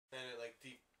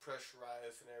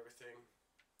depressurized and everything.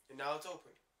 And now it's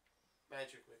open.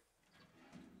 Magically.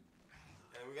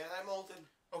 And we got that molten.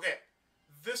 Okay.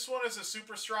 This one is a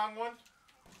super strong one.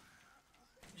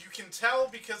 You can tell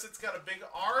because it's got a big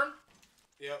arm.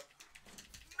 Yep.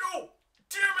 No!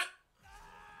 Damn it!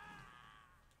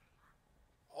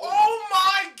 Oh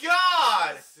my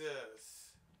god!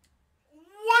 Jesus.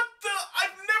 What the?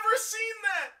 I've never seen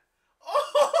that!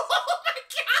 Oh my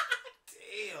god!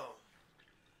 Damn.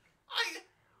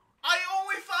 I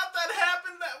only thought that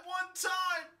happened that one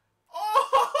time!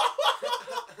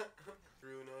 Oh!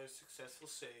 Through another successful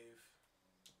save.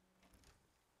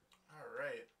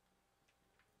 Alright.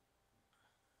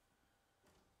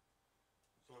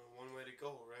 There's only one way to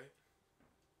go, right?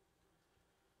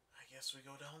 I guess we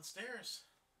go downstairs.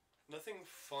 Nothing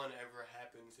fun ever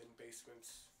happens in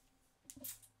basements.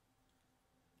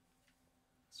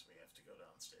 So we have to go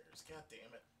downstairs. God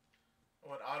damn it.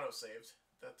 Oh, it auto-saved.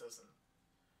 That doesn't...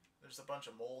 There's a bunch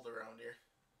of mold around here.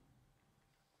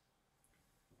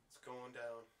 It's going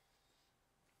down.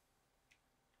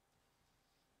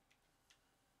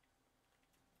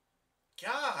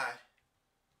 God!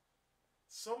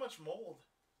 So much mold.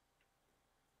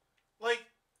 Like,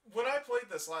 when I played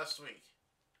this last week,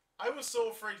 I was so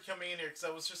afraid coming in here because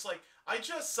I was just like, I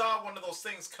just saw one of those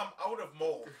things come out of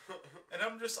mold. And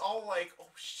I'm just all like, oh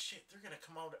shit, they're going to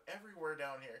come out everywhere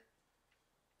down here.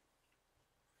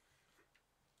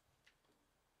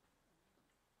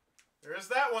 There is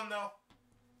that one, though.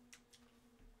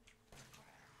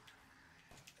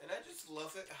 And I just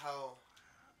love it how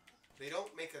they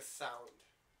don't make a sound.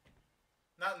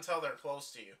 Not until they're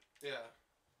close to you. Yeah.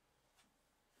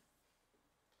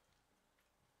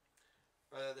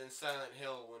 Rather than Silent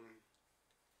Hill, when...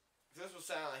 If this was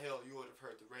Silent Hill, you would have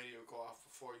heard the radio go off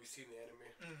before you seen the enemy.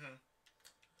 Mm-hmm.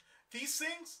 These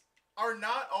things are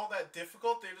not all that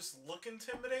difficult. They just look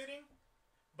intimidating.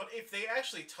 But if they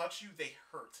actually touch you, they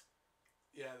hurt.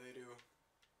 Yeah, they do.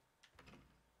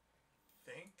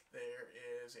 Think there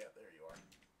is... Yeah, there you are.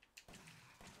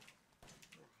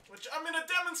 Which I'm going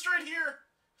to demonstrate here,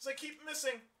 because I keep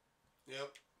missing.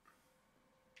 Yep.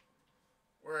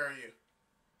 Where are you?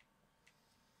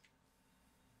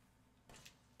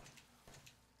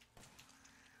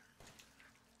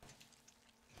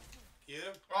 Get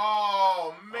him?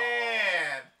 Oh,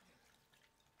 man!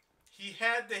 He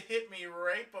had to hit me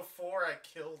right before I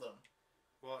killed him.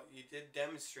 Well, you did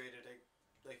demonstrate it,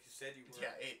 like you said you would.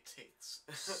 Yeah, it takes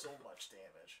so much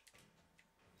damage.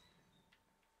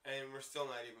 And we're still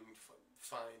not even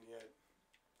fine yet.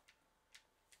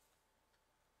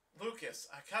 Lucas,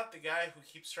 I caught the guy who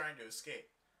keeps trying to escape.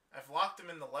 I've locked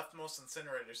him in the leftmost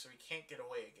incinerator so he can't get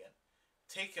away again.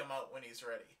 Take him out when he's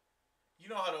ready. You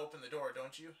know how to open the door,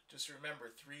 don't you? Just remember,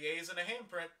 3 A's and a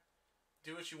handprint.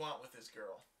 Do what you want with this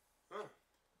girl. Huh.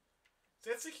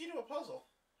 That's the key to a puzzle,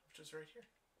 which is right here.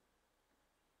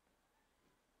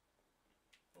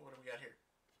 Oh, what do we got here?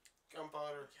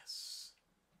 Gunpowder. Yes.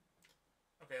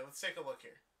 Okay, let's take a look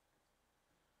here.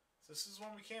 So this is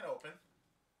one we can't open.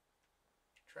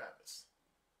 Travis.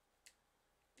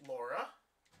 Laura.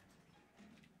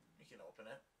 We can open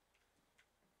it.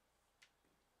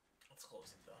 Let's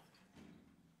close it, though.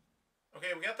 Okay,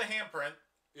 we got the handprint.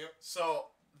 Yep. So,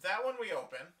 that one we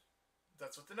open.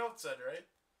 That's what the note said, right?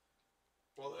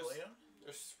 Well, William?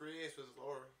 there's 3 A's with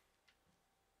Laura.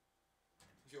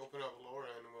 If you open up Laura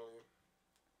and William.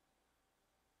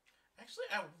 Actually,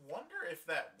 I wonder if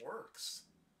that works.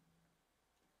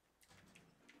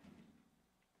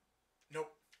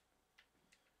 Nope.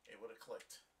 It would have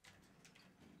clicked.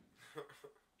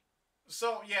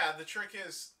 So, yeah, the trick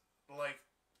is, like,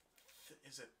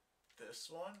 is it this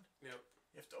one? Yep.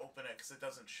 You have to open it because it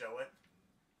doesn't show it.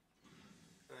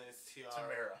 And then it's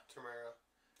Tamara.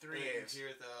 3 A's. You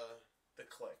hear The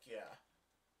click, yeah.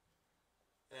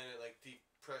 and it like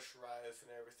depressurized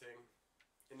and everything.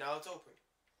 And now it's open.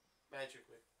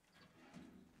 Magically.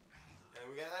 And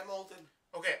we got that molten.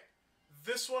 Okay.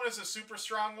 This one is a super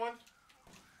strong one.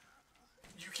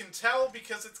 You can tell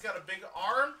because it's got a big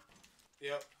arm.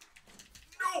 Yep.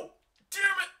 No! Damn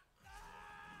it!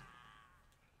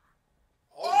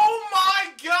 Oh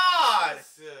my god!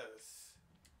 Jesus.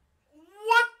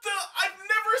 What the? I've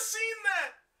never seen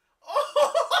that!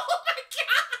 Oh my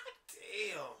god!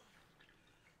 Damn.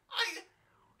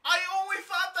 I only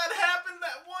thought that happened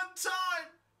that one time!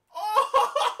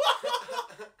 Oh!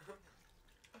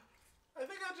 I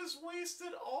think I just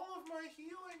wasted all of my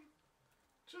healing.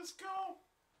 Just go.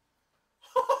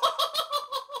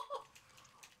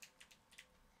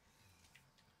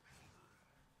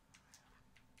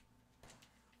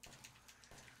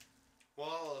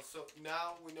 Well, so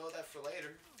now we know that for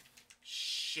later.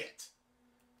 Shit.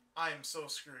 I am so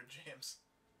screwed, James.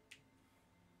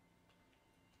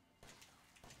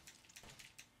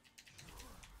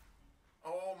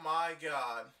 Oh my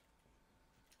god.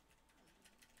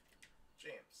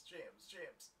 James, James,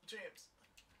 James, James.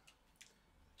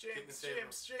 James,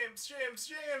 James, James, James,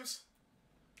 James.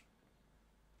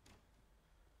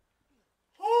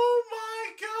 Oh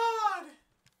my god!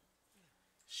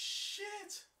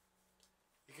 Shit!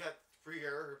 You got 3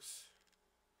 herbs.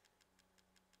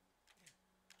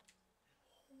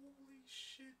 Holy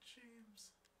shit, James.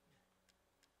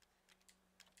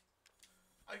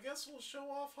 I guess we'll show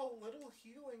off how little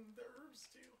healing the herbs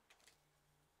do.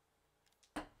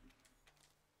 Holy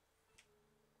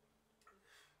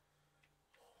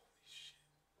shit.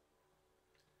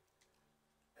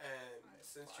 And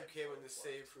since you came in the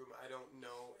save room, I don't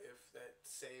know if that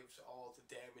saves all the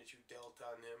damage you dealt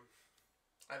on him.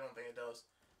 I don't think it does.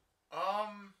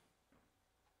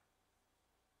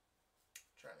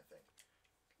 Trying to think.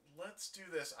 Let's do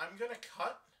this. I'm gonna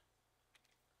cut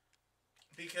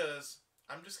because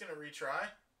I'm just gonna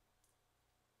retry,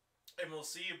 and we'll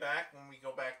see you back when we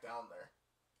go back down there.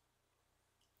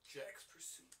 Jack's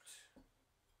Pursuit.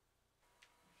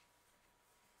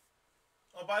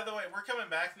 Oh, by the way, we're coming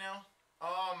back now.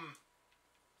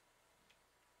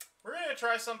 We're gonna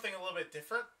try something a little bit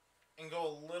different and go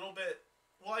a little bit.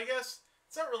 Well, I guess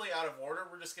it's not really out of order.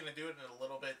 We're just gonna do it in a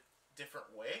little bit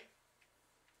different way.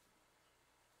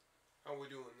 How are we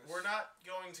doing this? We're not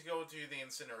going to go to the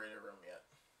incinerator room yet.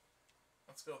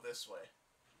 Let's go this way.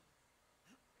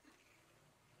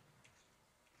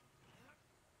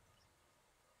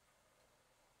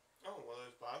 Oh, well,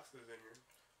 there's boxes in here.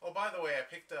 Oh, by the way, I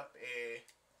picked up a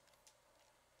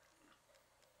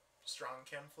strong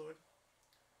chem fluid.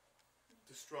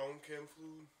 The strong chem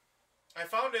fluid? I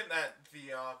found it at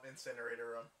the incinerator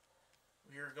room.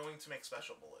 We are going to make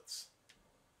special bullets.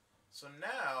 So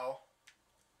now,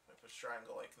 if I push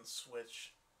triangle, I can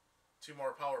switch to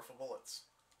more powerful bullets.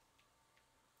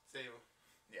 Save them.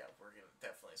 Yeah, we're going to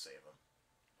definitely save them.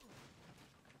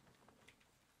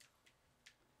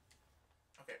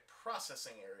 Okay,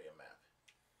 processing area map.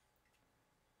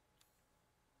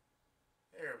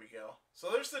 There we go.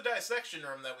 So there's the dissection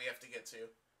room that we have to get to.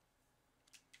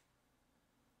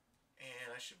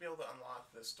 And I should be able to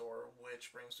unlock this door,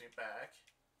 which brings me back.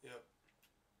 Yep.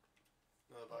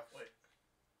 Another box. Wait.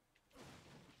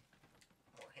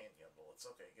 More handgun bullets.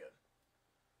 Okay, good.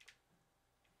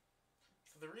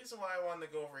 So the reason why I wanted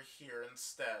to go over here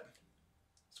instead.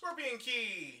 Scorpion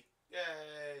key!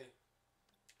 Yay!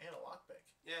 And a lockpick.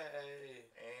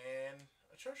 Yay! And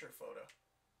a treasure photo.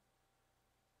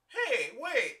 Hey,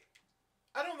 wait!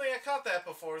 I don't think I caught that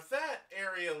before. That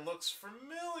area looks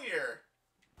familiar.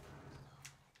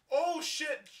 Oh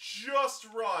shit, just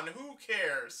run. Who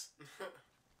cares?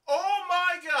 Oh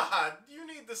my god! You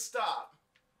need to stop.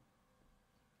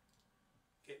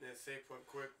 Getting that save point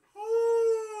quick.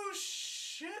 Oh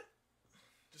shit.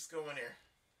 Just go in here.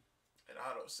 It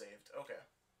auto-saved. Okay.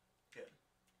 Good.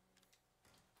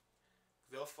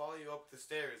 They'll follow you up the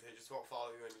stairs. They just won't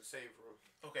follow you into the save room.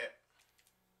 Okay.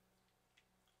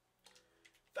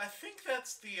 I think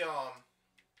that's the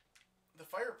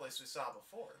fireplace we saw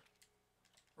before.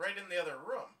 Right in the other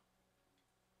room.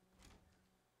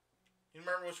 You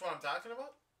remember which one I'm talking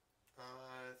about?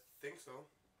 I think so.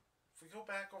 If we go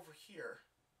back over here.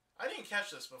 I didn't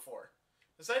catch this before.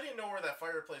 Because I didn't know where that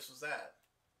fireplace was at.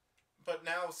 But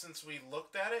now, since we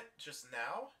looked at it just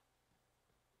now,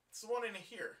 it's the one in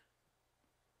here.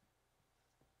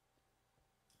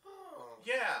 Oh.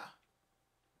 Yeah.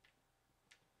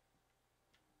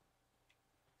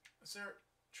 Is there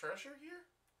treasure here?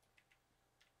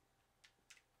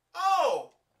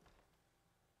 Oh!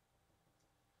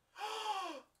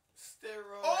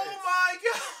 Steroids. Oh my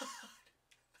god!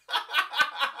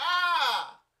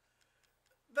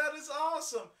 That is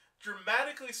awesome!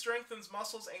 Dramatically strengthens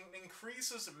muscles and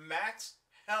increases max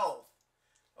health.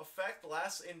 Effect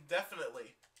lasts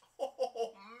indefinitely.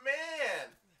 Oh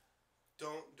man!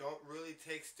 Don't really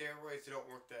take steroids. They don't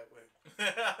work that way.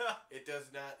 It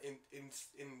does not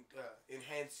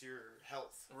enhance your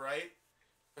health. Right?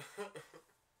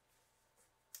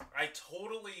 I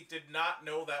totally did not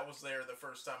know that was there the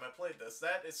first time I played this.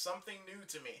 That is something new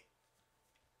to me.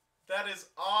 That is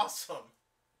awesome.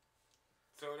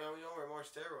 So now we know where more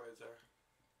steroids are.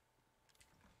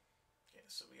 Okay,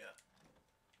 so we got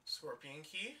Scorpion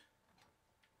Key.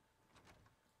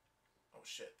 Oh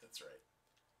shit, that's right.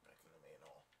 Back in the main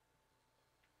hall.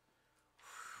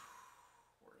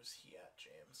 Where is he at,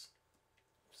 James?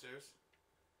 Upstairs?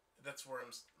 That's where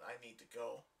I need to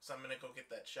go. So I'm gonna go get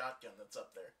that shotgun that's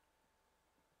up there.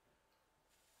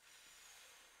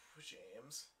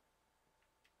 James.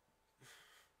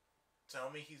 Tell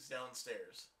me he's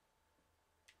downstairs.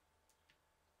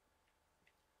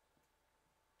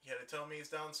 You gotta tell me he's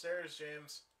downstairs,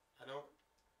 James. I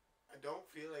don't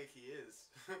feel like he is.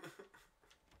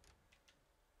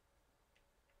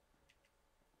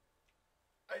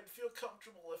 I'd feel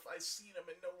comfortable if I seen him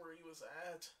and know where he was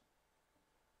at.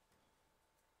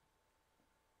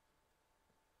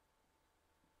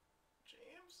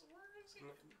 James, where is he?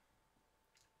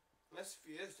 Unless if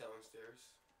he is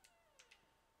downstairs.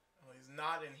 Well, he's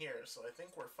not in here, so I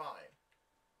think we're fine.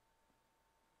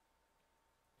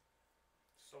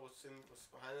 So what's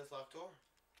behind this locked door?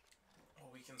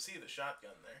 Well, we can see the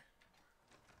shotgun there.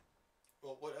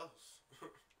 Well, what else?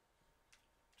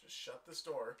 Just shut this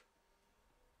door.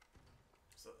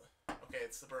 So, okay,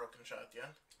 it's the broken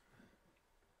shotgun.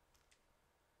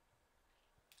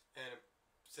 And a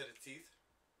set of teeth.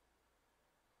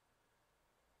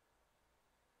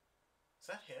 Is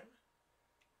that him?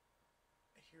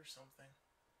 I hear something.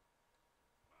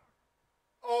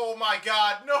 Oh my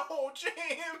god, no,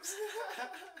 James!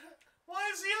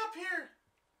 Why is he up here?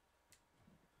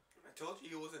 I told you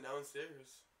he wasn't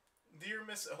downstairs. Dear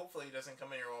Miss... Hopefully he doesn't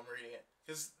come in here while I'm reading it.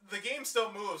 Because the game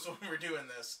still moves when we're doing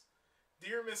this.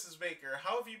 Dear Mrs. Baker,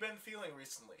 how have you been feeling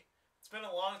recently? It's been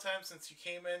a long time since you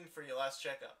came in for your last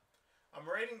checkup. I'm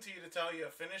writing to you to tell you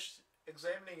I've finished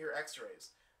examining your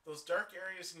x-rays. Those dark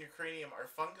areas in your cranium are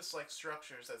fungus-like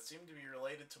structures that seem to be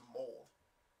related to mold.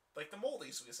 Like the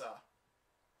moldies we saw.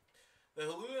 The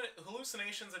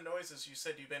hallucinations and noises you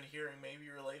said you've been hearing may be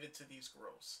related to these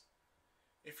growths.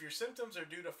 If your symptoms are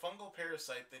due to fungal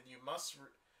parasite, then you must...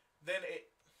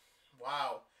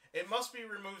 It must be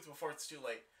removed before it's too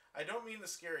late. I don't mean to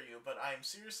scare you, but I am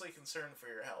seriously concerned for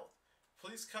your health.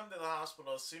 Please come to the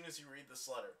hospital as soon as you read this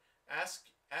letter. As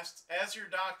your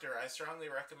doctor, I strongly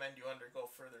recommend you undergo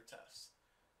further tests.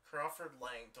 Crawford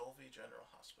Lang, Dolby General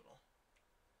Hospital.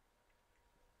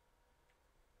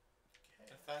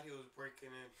 I thought he was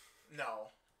breaking in.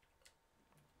 No.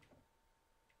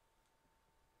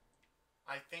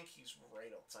 I think he's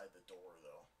right outside the door,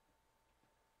 though.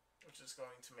 Which is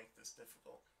going to make this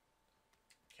difficult.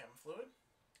 Chem fluid.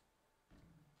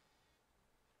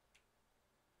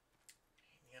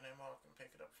 And I can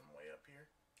pick it up from way up here.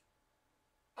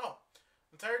 Oh!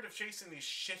 I'm tired of chasing these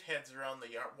shitheads around the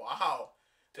yard. Wow!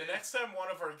 The next time one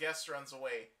of our guests runs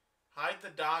away, hide the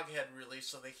dog head release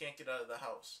so they can't get out of the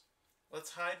house.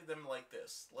 Let's hide them like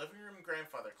this. Living room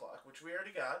grandfather clock, which we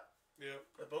already got. Yep.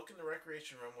 The book in the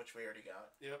recreation room, which we already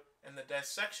got. Yep. And the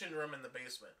dissection room in the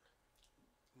basement.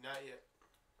 Not yet.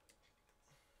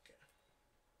 Okay.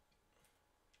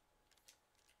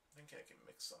 I think I can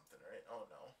mix something, right? Oh,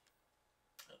 no.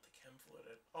 Not the chem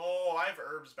fluid. Oh, I have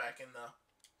herbs back in the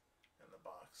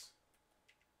box.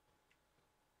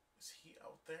 Is he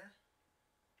out there?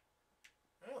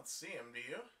 I don't see him, do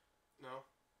you? No.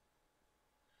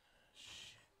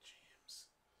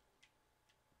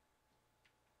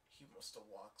 He must have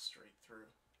walked straight through.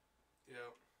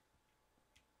 Yep.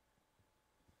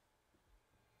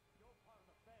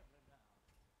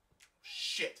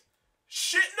 Shit!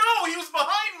 Shit! No! He was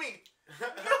behind me!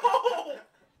 No!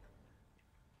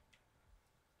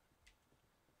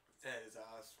 That is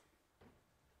awesome.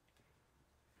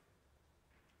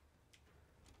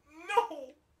 No!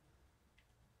 Oh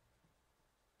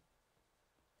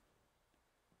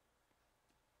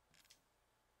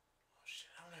shit,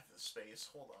 I don't have the space.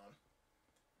 Hold on.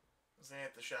 I was gonna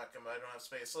hit the shotgun, but I don't have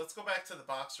space. So let's go back to the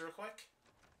box real quick.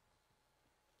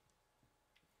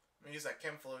 I'm gonna use that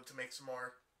chem fluid to make some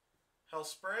more health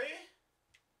spray.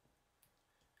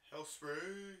 Health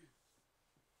spray.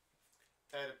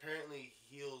 That apparently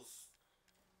heals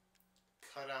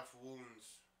cut off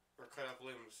wounds or cut off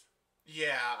limbs.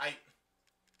 Yeah,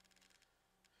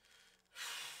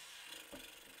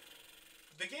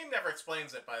 The game never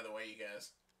explains it, by the way, you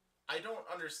guys. I don't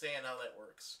understand how that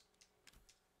works.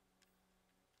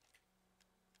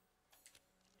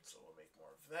 So we'll make more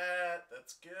of that.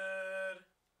 That's good.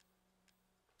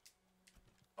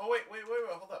 Oh, wait,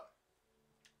 hold up.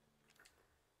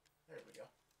 There we go.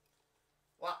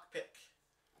 Lockpick.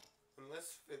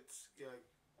 Unless it's like...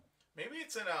 Maybe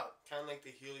it's in a... kind of like the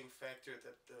healing factor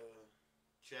that the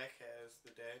Jack has,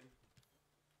 the dad.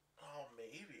 Oh,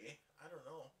 maybe. I don't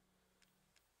know.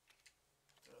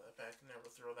 Throw that back in there.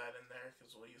 We'll throw that in there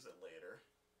because we'll use it later.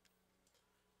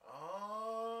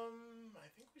 I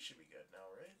think we should be good now,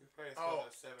 right? We probably throw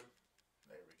that 7.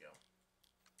 There we go.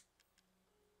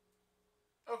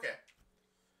 Okay.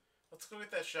 Let's go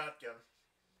get that shotgun.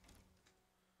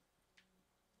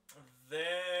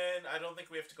 Then I don't think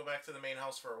we have to go back to the main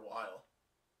house for a while.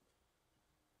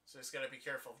 So just gotta be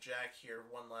careful of Jack here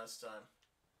one last time.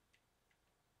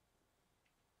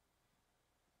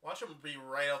 Watch him be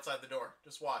right outside the door.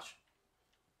 Just watch.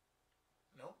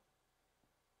 Nope.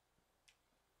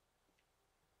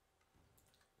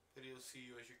 But he'll see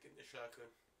you as you're getting the shotgun.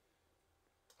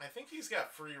 I think he's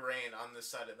got free reign on this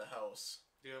side of the house.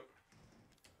 Yep.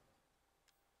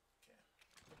 Okay.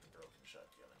 Put the broken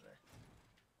shotgun in there.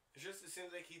 It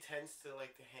seems like he tends to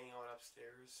like to hang out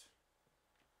upstairs.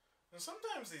 And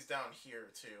sometimes he's down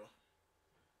here too.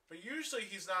 But usually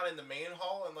he's not in the main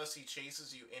hall unless he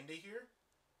chases you into here.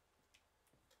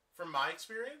 From my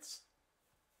experience.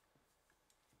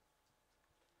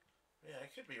 Yeah, I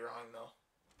could be wrong though.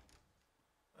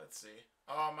 Let's see.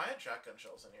 I had shotgun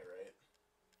shells in here, right?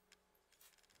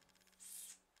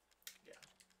 Yeah.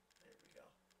 There we go.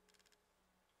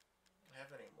 Do I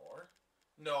have any more?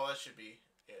 No, that should be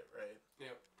it, right?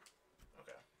 Yep.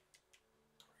 Okay.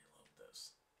 Reload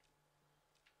this.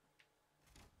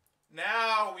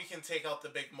 Now we can take out the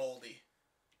big moldy.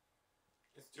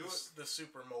 Let's do it. The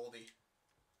super moldy.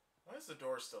 Why is the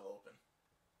door still open?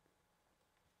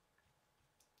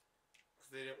 Because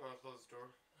they didn't want to close the door.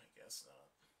 I guess not.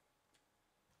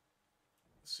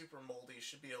 The super moldy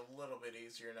should be a little bit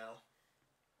easier now.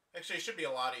 Actually, it should be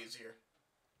a lot easier.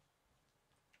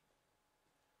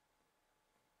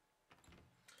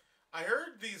 I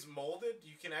heard these molded,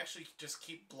 you can actually just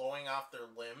keep blowing off their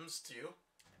limbs too.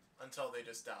 Until they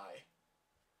just die.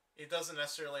 It doesn't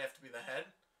necessarily have to be the head.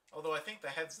 Although I think the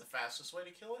head's the fastest way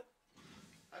to kill it.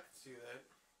 I can see that.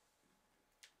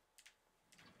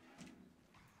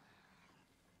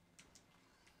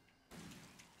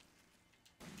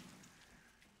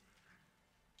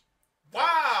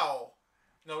 Wow!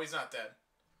 No, he's not dead.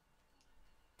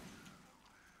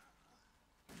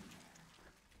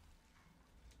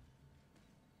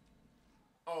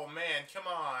 Oh man, come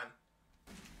on.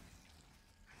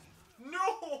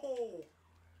 No!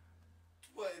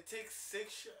 What, it takes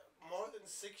more than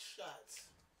 6 shots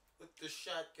with the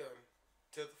shotgun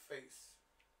to the face.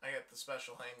 I got the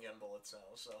special handgun bullets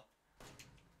now, so.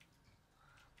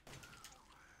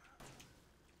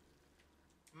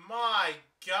 My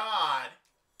God!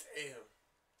 Damn.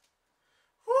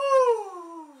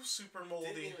 Woo! Super moldy.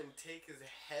 Didn't even take his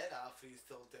head off, he's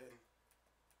still dead.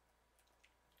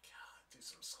 God, do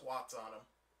some squats on him.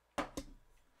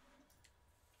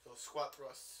 So squat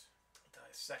thrusts.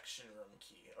 Dissection room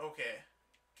key. Okay.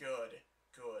 Good.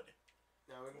 Good.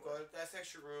 Now we can go to the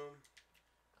dissection room.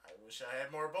 I wish I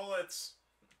had more bullets.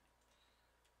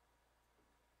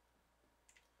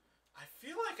 I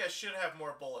feel like I should have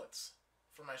more bullets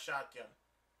for my shotgun.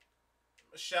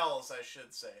 Shells, I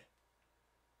should say.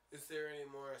 Is there any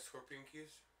more scorpion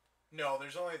keys? No,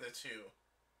 there's only the 2.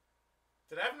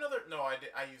 Did I have another? No, I did.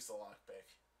 I used the lockpick.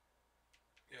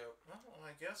 Yep. Well,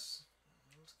 I guess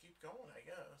let's keep going. I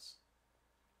guess.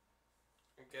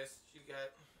 I guess you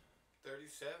got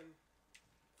 37,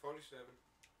 47.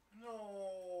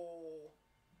 No.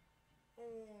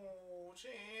 Oh,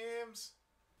 James.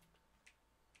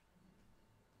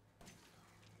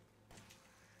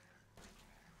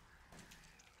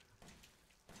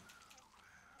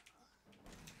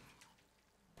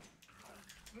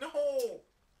 No.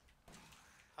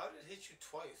 How did it hit you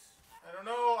twice? I don't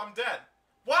know. I'm dead.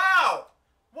 Wow.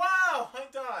 Wow. I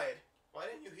died. Why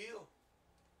didn't you heal?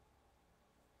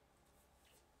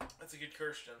 That's a good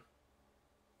Christian.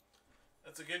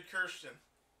 That's a good Christian.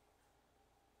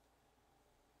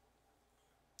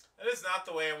 That is not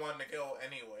the way I wanted to go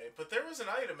anyway. But there was an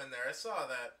item in there. I saw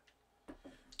that.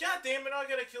 God damn it. I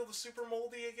gotta kill the super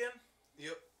moldy again.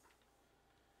 Yep.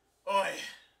 Oi.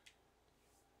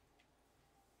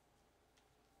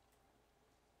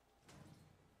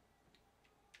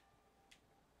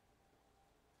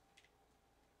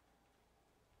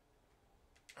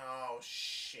 Oh,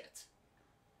 shit.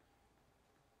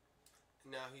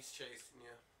 Now he's chasing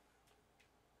you.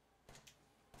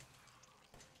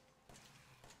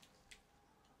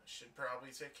 I should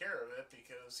probably take care of it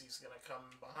because he's gonna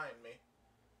come behind me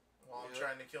while I'm Yep.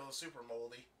 trying to kill the super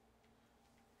moldy.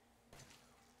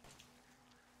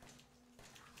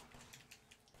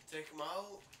 Take him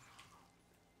out.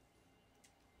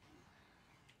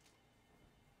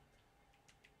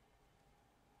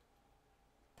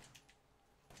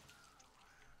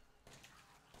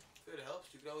 If it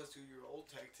helps, you can always do your old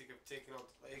tactic of taking out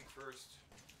the leg first.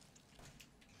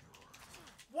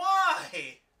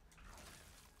 Why?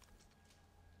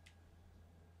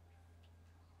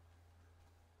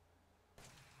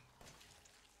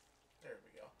 There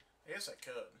we go. I guess I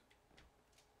could.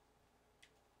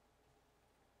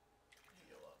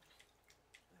 Heal up.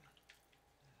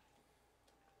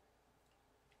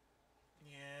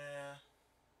 Yeah.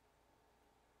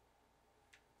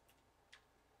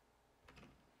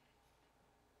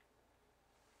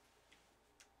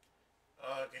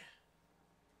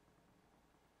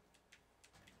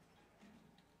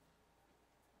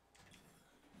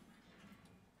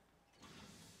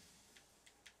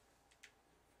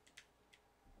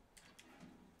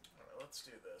 let's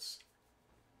do this.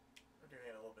 We're doing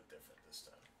it a little bit different this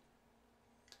time.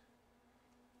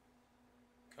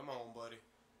 Come on, buddy.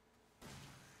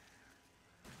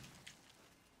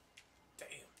 Damn.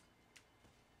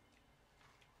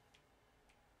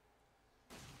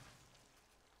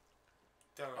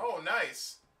 Damn. Oh,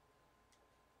 nice.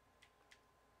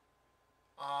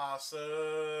 Awesome.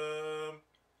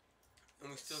 And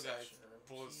we still got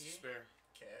bullets to spare.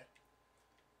 Okay.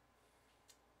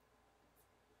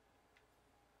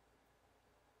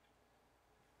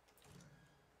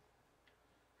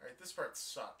 Alright, this part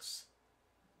sucks.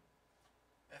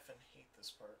 Effing hate this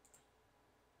part.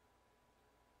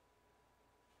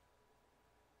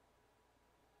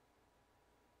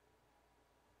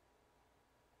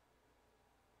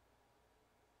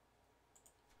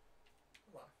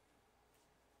 Come on.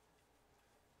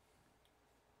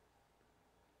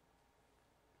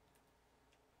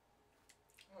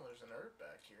 Oh, there's an herb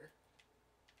back here.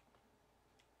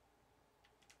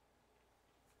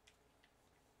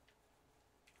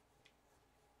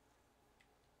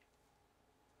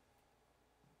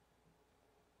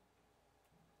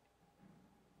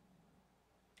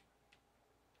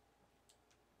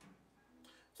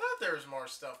 Thought there was more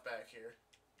stuff back here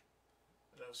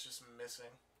that I was just missing.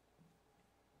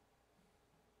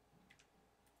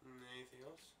 Anything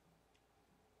else?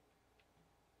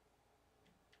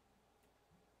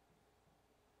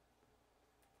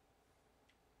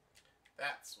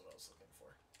 That's what I was looking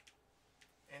for.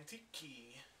 Antique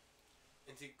key.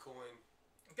 Antique coin.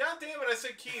 God damn it, I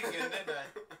said key again, didn't I?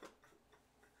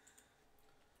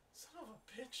 Son of a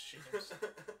bitch, James. Okay.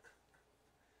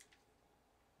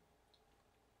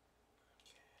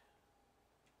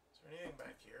 Is there anything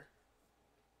back here?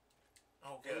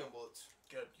 Oh, good. Handgun bullets.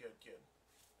 Good, good, good.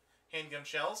 Handgun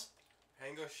shells?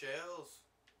 Handgun shells.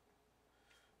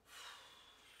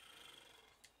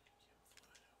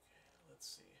 Okay, let's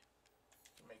see.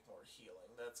 Can make more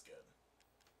healing. That's good.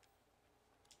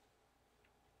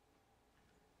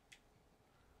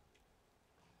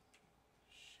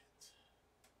 Shit.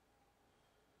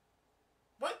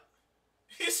 What?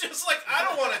 He's just like, I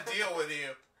don't want to deal with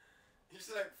you. He's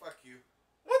just like, fuck you.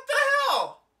 What the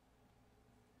hell?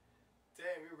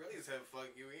 Damn, you really said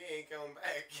fuck you. He ain't coming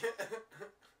back.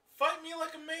 Fight me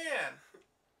like a man.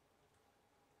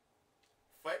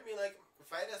 Fight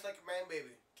us like a man,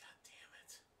 baby. God damn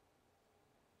it.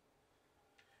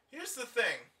 Here's the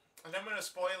thing, and I'm going to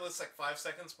spoil this like 5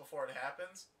 seconds before it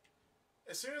happens.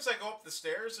 As soon as I go up the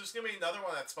stairs, there's going to be another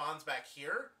one that spawns back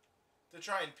here to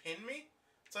try and pin me.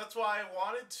 So that's why I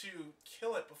wanted to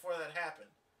kill it before that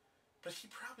happened. But he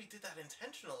probably did that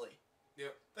intentionally.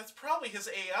 Yep. That's probably his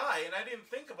AI, and I didn't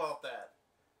think about that.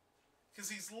 Because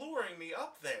he's luring me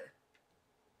up there.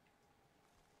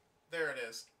 There it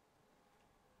is.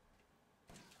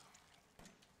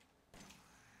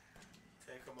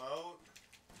 Take him out.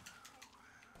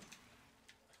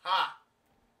 Ha!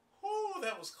 Whoo,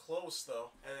 that was close, though.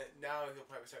 And now he'll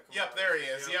probably start coming Yep, out. there he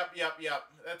is. Yep.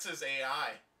 That's his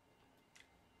AI.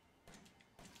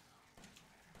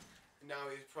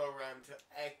 Now he's programmed to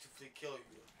actively kill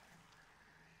you.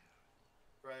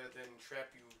 Rather than trap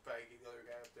you by getting the other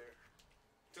guy up there.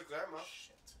 Took his arm off.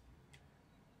 Shit.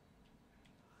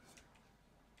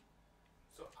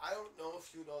 So I don't know if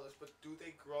you know this, but do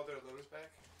they grow their limbs back?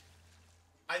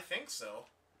 I think so.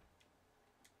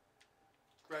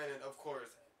 Granted, of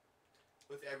course,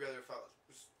 with every other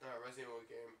Resident Evil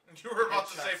game. You were about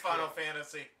to say Headshots Final kill.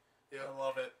 Fantasy. Yep. I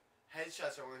love it.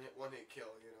 Headshots are one hit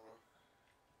kill, you know.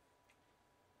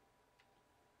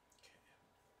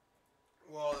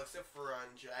 Well, except for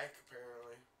on Jack,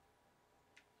 apparently.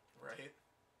 Right.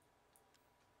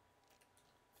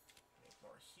 Make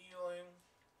more healing.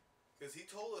 Because he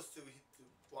told us to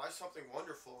watch something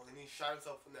wonderful, and he shot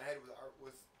himself in the head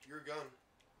with your gun.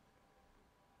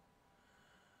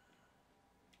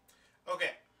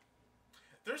 Okay.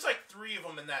 There's like 3 of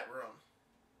them in that room.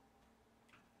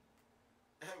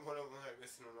 And one of them had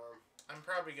missing an arm. I'm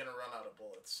probably going to run out of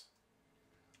bullets.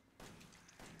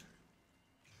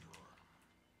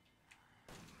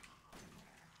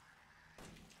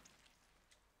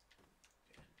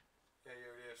 Yeah, you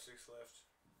already have 6 left.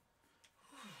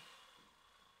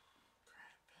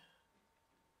 Crap.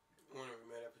 Whenever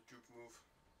we might have a juke move.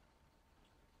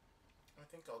 I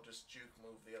think I'll just juke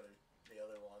move the other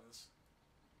ones.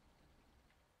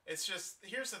 It's just,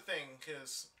 here's the thing,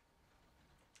 because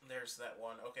there's that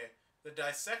one. Okay, the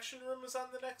dissection room is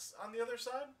on the other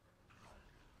side.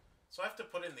 So I have to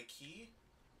put in the key.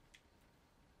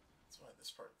 That's why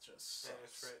this part just sucks. Yeah,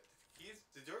 that's right.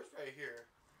 The door's right here.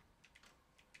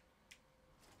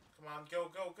 Come on, go,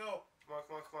 go, go.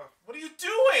 Come on. What are you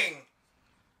doing?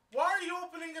 Why are you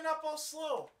opening it up up all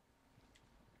slow?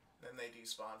 Then they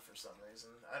despawn for some reason.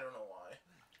 I don't know why.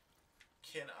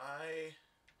 Can I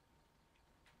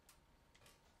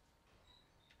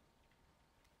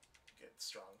get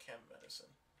strong chem medicine?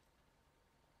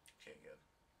 Okay, good.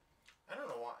 I don't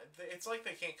know why. It's like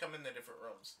they can't come in the different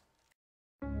rooms.